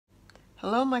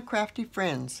Hello, my crafty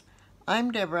friends. I'm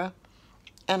Debra,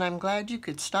 and I'm glad you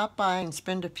could stop by and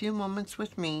spend a few moments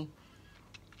with me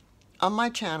on my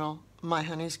channel, My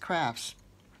Honey's Crafts.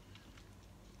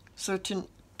 So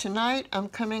tonight I'm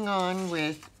coming on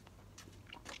with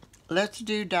Let's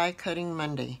Do Die Cutting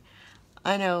Monday.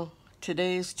 I know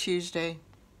today is Tuesday.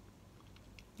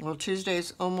 Well,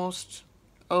 Tuesday's almost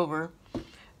over,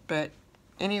 but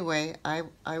anyway,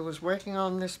 I was working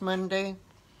on this Monday.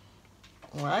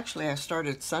 Well, actually, I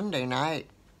started Sunday night,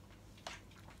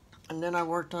 and then I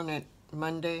worked on it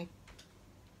Monday,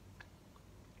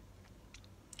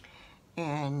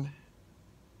 and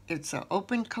it's an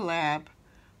open collab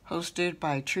hosted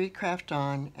by Tree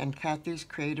and Cathy's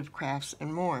Creative Crafts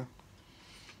and more.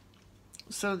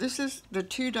 So this is the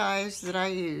two dies that I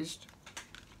used.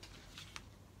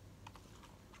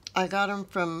 I got them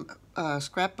from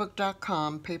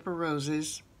scrapbook.com, Paper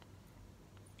Roses.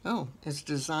 Oh, it's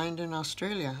designed in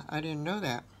Australia. I didn't know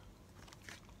that.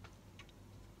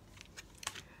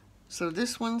 So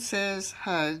this one says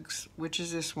Hugs, which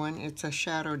is this one. It's a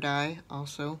shadow die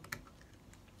also.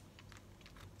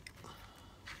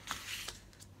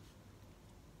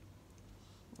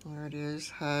 There it is,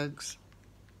 Hugs.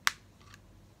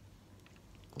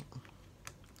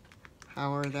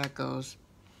 However that goes.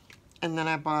 And then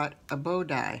I bought a bow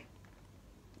die.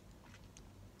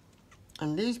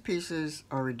 And these pieces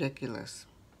are ridiculous.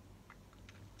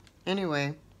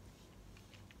 Anyway,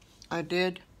 I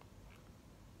did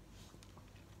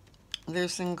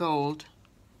this in gold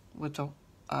with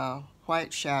a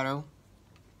white shadow,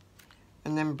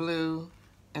 and then blue,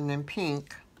 and then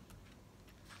pink.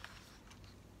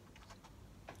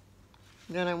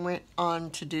 Then I went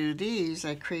on to do these.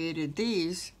 I created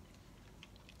these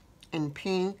in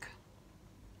pink.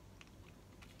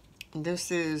 This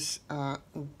is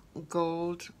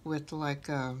gold with like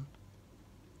a,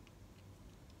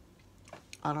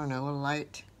 I don't know, a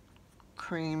light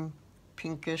cream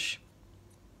pinkish.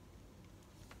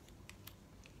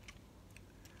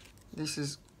 This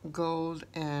is gold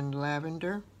and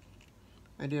lavender.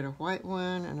 I did a white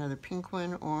one, another pink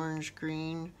one, orange,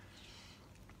 green,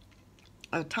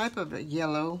 a type of a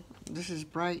yellow. This is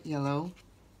bright yellow.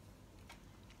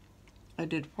 I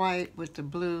did white with the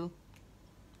blue,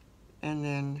 and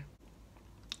then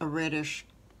a reddish,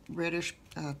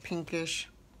 pinkish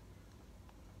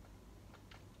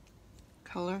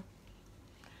color.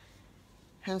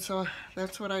 And so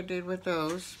that's what I did with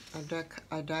those.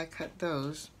 I die cut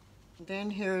those.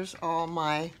 Then here's all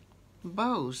my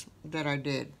bows that I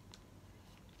did.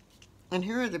 And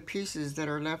here are the pieces that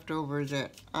are left over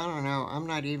that, I don't know, I'm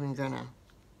not even gonna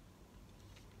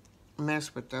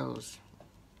mess with those.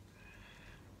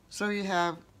 So you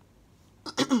have,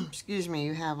 excuse me,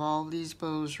 you have all these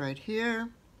bows right here.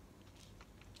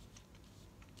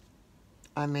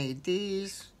 I made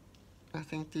these. I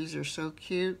think these are so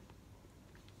cute.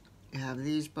 You have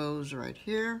these bows right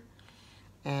here,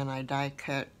 and I die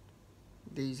cut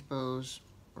these bows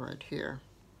right here.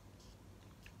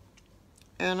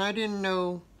 And I didn't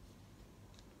know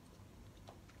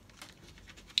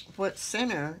what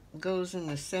center goes in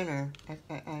the center.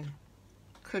 I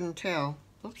couldn't tell.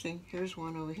 Oopsie, here's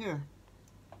one over here.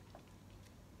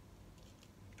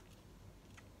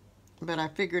 But I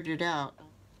figured it out.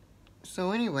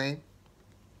 So anyway,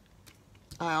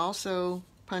 I also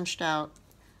punched out,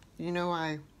 you know,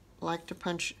 I like to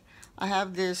punch. I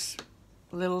have this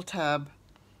little tub,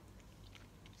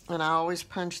 and I always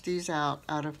punch these out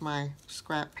of my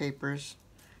scrap papers.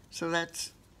 So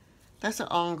that's an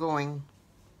ongoing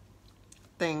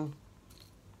thing,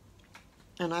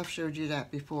 and I've showed you that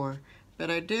before.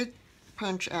 But I did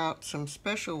punch out some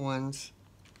special ones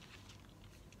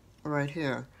right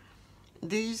here.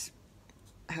 These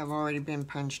have already been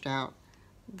punched out.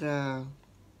 The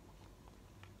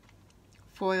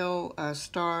foil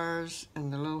stars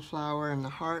and the little flower and the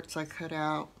hearts I cut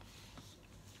out.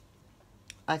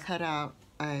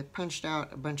 I punched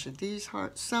out a bunch of these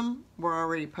hearts. Some were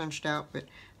already punched out, but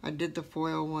I did the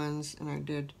foil ones, and I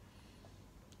did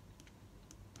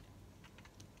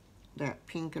that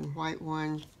pink and white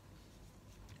one.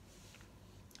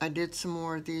 I did some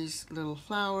more of these little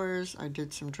flowers. I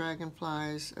did some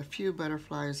dragonflies, a few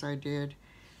butterflies I did,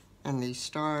 and these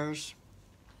stars.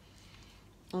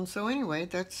 And so anyway,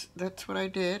 that's what I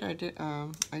did.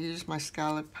 I used my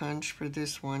scallop punch for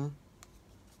this one,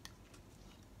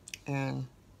 and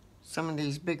some of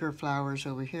these bigger flowers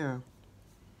over here.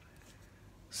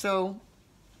 So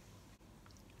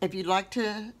if you'd like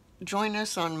to join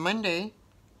us on Monday,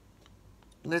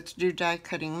 Let's Do Die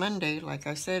Cutting Monday. Like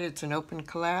I said, it's an open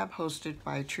collab hosted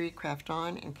by Tree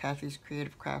and Cathy's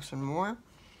Creative Crafts and more.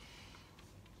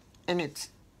 And it's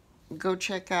go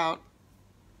check out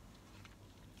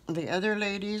the other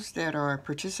ladies that are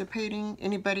participating.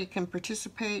 Anybody can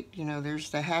participate. You know, there's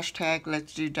the hashtag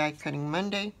Let's Do Die Cutting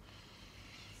Monday.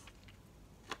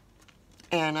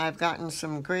 And I've gotten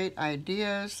some great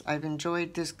ideas. I've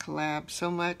enjoyed this collab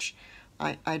so much.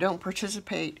 I don't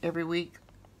participate every week.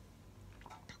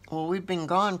 Well, we've been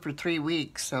gone for 3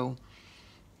 weeks, so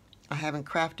I haven't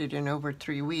crafted in over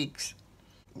 3 weeks.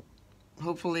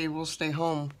 Hopefully we'll stay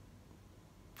home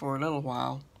for a little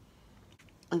while.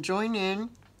 Join in.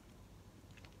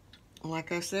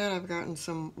 Like I said, I've gotten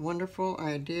some wonderful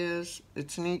ideas.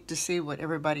 It's neat to see what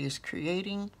everybody is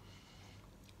creating,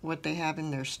 what they have in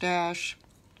their stash.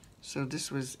 So this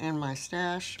was in my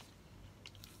stash.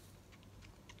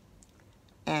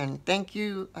 And thank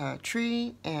you,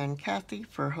 Tree and Cathy,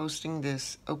 for hosting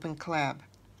this open collab.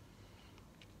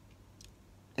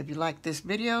 If you like this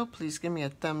video, please give me a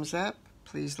thumbs up.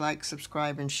 Please like,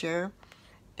 subscribe, and share.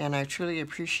 And I truly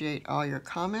appreciate all your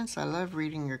comments. I love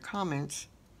reading your comments.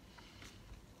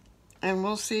 And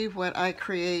we'll see what I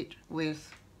create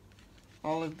with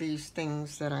all of these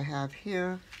things that I have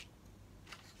here.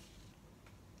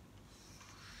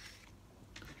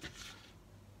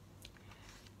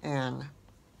 And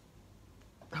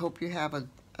I hope you have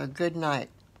a good night.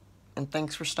 And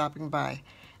thanks for stopping by.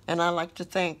 And I'd like to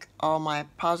thank all my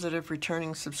positive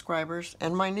returning subscribers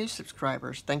and my new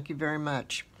subscribers. Thank you very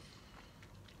much.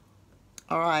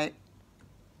 All right.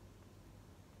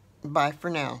 Bye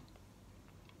for now.